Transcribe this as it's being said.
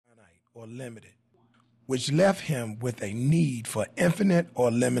or limited, which left him with a need for infinite or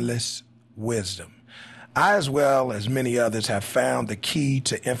limitless wisdom. I, as well as many others, have found the key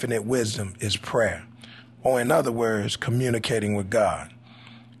to infinite wisdom is prayer, or in other words, communicating with God,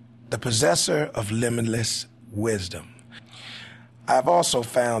 the possessor of limitless wisdom. I've also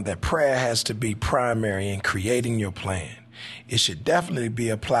found that prayer has to be primary in creating your plan. It should definitely be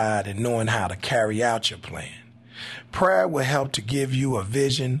applied in knowing how to carry out your plan. Prayer will help to give you a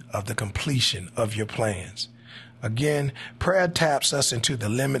vision of the completion of your plans. Again, prayer taps us into the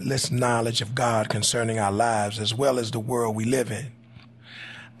limitless knowledge of God concerning our lives as well as the world we live in.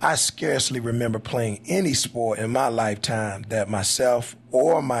 I scarcely remember playing any sport in my lifetime that myself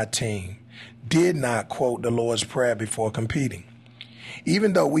or my team did not quote the Lord's Prayer before competing.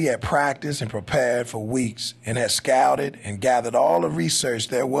 Even though we had practiced and prepared for weeks and had scouted and gathered all the research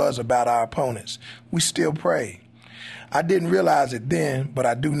there was about our opponents, we still prayed. I didn't realize it then, but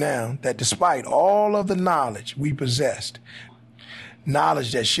I do now, that despite all of the knowledge we possessed,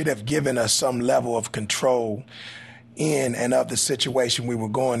 knowledge that should have given us some level of control in and of the situation we were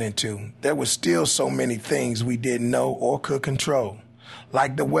going into, there were still so many things we didn't know or could control,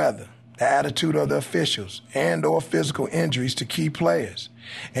 like the weather, the attitude of the officials, and or physical injuries to key players.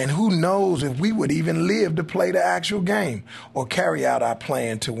 And who knows if we would even live to play the actual game or carry out our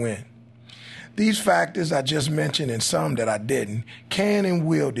plan to win. These factors I just mentioned and some that I didn't can and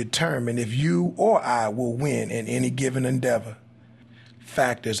will determine if you or I will win in any given endeavor.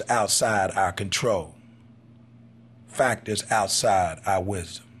 Factors outside our control. Factors outside our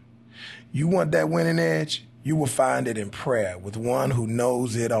wisdom. You want that winning edge? You will find it in prayer with one who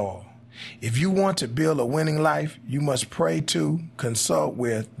knows it all. If you want to build a winning life, you must pray to, consult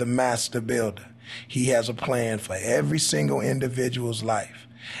with the master builder. He has a plan for every single individual's life,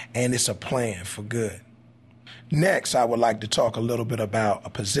 and it's a plan for good. Next, I would like to talk a little bit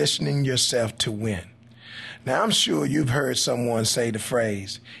about positioning yourself to win. Now, I'm sure you've heard someone say the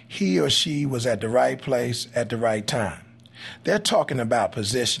phrase, he or she was at the right place at the right time. They're talking about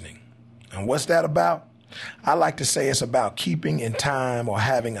positioning. And what's that about? I like to say it's about keeping in time or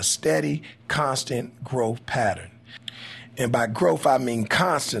having a steady, constant growth pattern. And by growth, I mean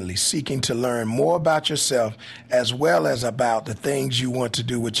constantly seeking to learn more about yourself as well as about the things you want to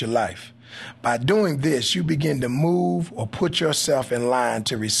do with your life. By doing this, you begin to move or put yourself in line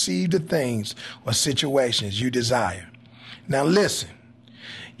to receive the things or situations you desire. Now listen,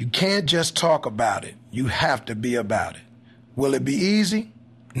 you can't just talk about it. You have to be about it. Will it be easy?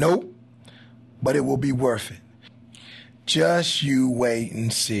 Nope. But it will be worth it. Just you wait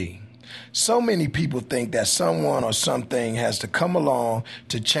and see. So many people think that someone or something has to come along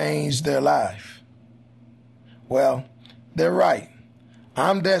to change their life. Well, they're right.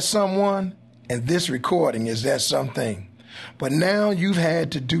 I'm that someone, and this recording is that something. But now you've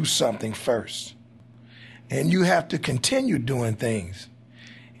had to do something first. And you have to continue doing things.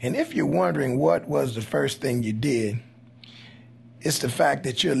 And if you're wondering what was the first thing you did, it's the fact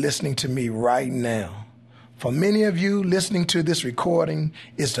that you're listening to me right now. For many of you, listening to this recording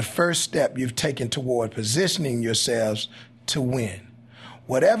is the first step you've taken toward positioning yourselves to win.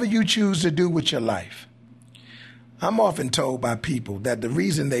 Whatever you choose to do with your life. I'm often told by people that the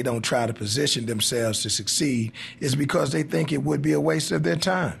reason they don't try to position themselves to succeed is because they think it would be a waste of their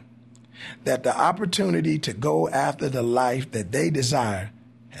time. That the opportunity to go after the life that they desire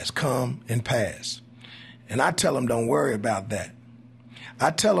has come and passed. And I tell them don't worry about that. I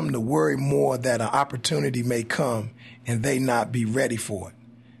tell them to worry more that an opportunity may come and they not be ready for it.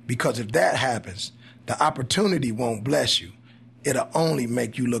 Because if that happens, the opportunity won't bless you. It'll only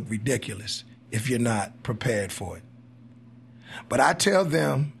make you look ridiculous if you're not prepared for it. But I tell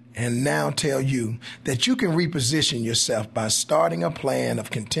them, and now tell you, that you can reposition yourself by starting a plan of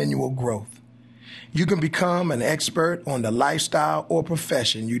continual growth. You can become an expert on the lifestyle or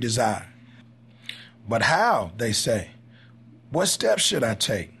profession you desire. But how, they say? What steps should I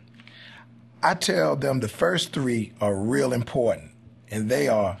take? I tell them the first three are real important, and they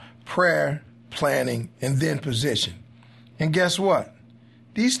are prayer, planning, and then position. And guess what?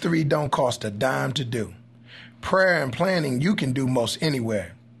 These three don't cost a dime to do. Prayer and planning you can do most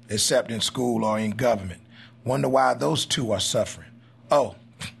anywhere, except in school or in government. Wonder why those two are suffering. Oh,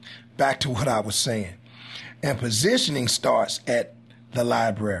 back to what I was saying. And positioning starts at the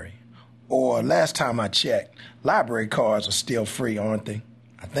library. Or last time I checked, library cards are still free, aren't they?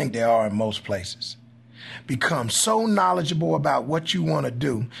 I think they are in most places. Become so knowledgeable about what you want to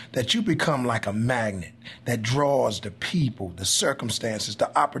do that you become like a magnet that draws the people, the circumstances,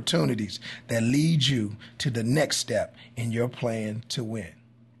 the opportunities that lead you to the next step in your plan to win.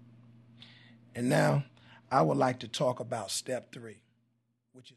 And now I would like to talk about step 3.